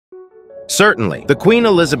Certainly, the Queen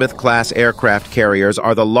Elizabeth-class aircraft carriers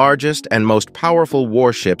are the largest and most powerful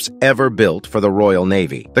warships ever built for the Royal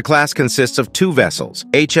Navy. The class consists of two vessels,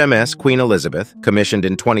 HMS Queen Elizabeth, commissioned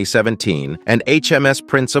in 2017, and HMS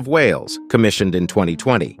Prince of Wales, commissioned in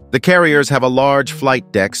 2020. The carriers have a large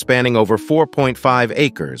flight deck spanning over 4.5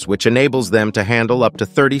 acres, which enables them to handle up to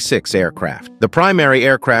 36 aircraft. The primary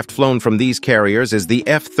aircraft flown from these carriers is the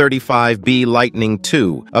F-35B Lightning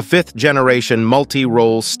II, a fifth-generation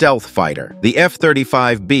multi-role stealth fighter. The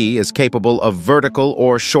F-35B is capable of vertical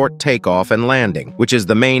or short takeoff and landing, which is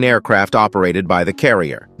the main aircraft operated by the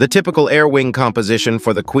carrier. The typical air-wing composition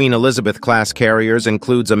for the Queen Elizabeth-class carriers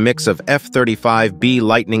includes a mix of F-35B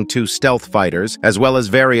Lightning II stealth fighters, as well as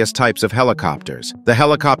various types of helicopters. The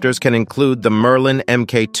helicopters can include the Merlin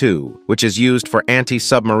Mk2, which is used for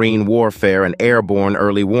anti-submarine warfare and airborne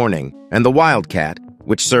early warning, and the Wildcat,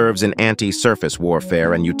 which serves in anti-surface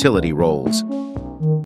warfare and utility roles.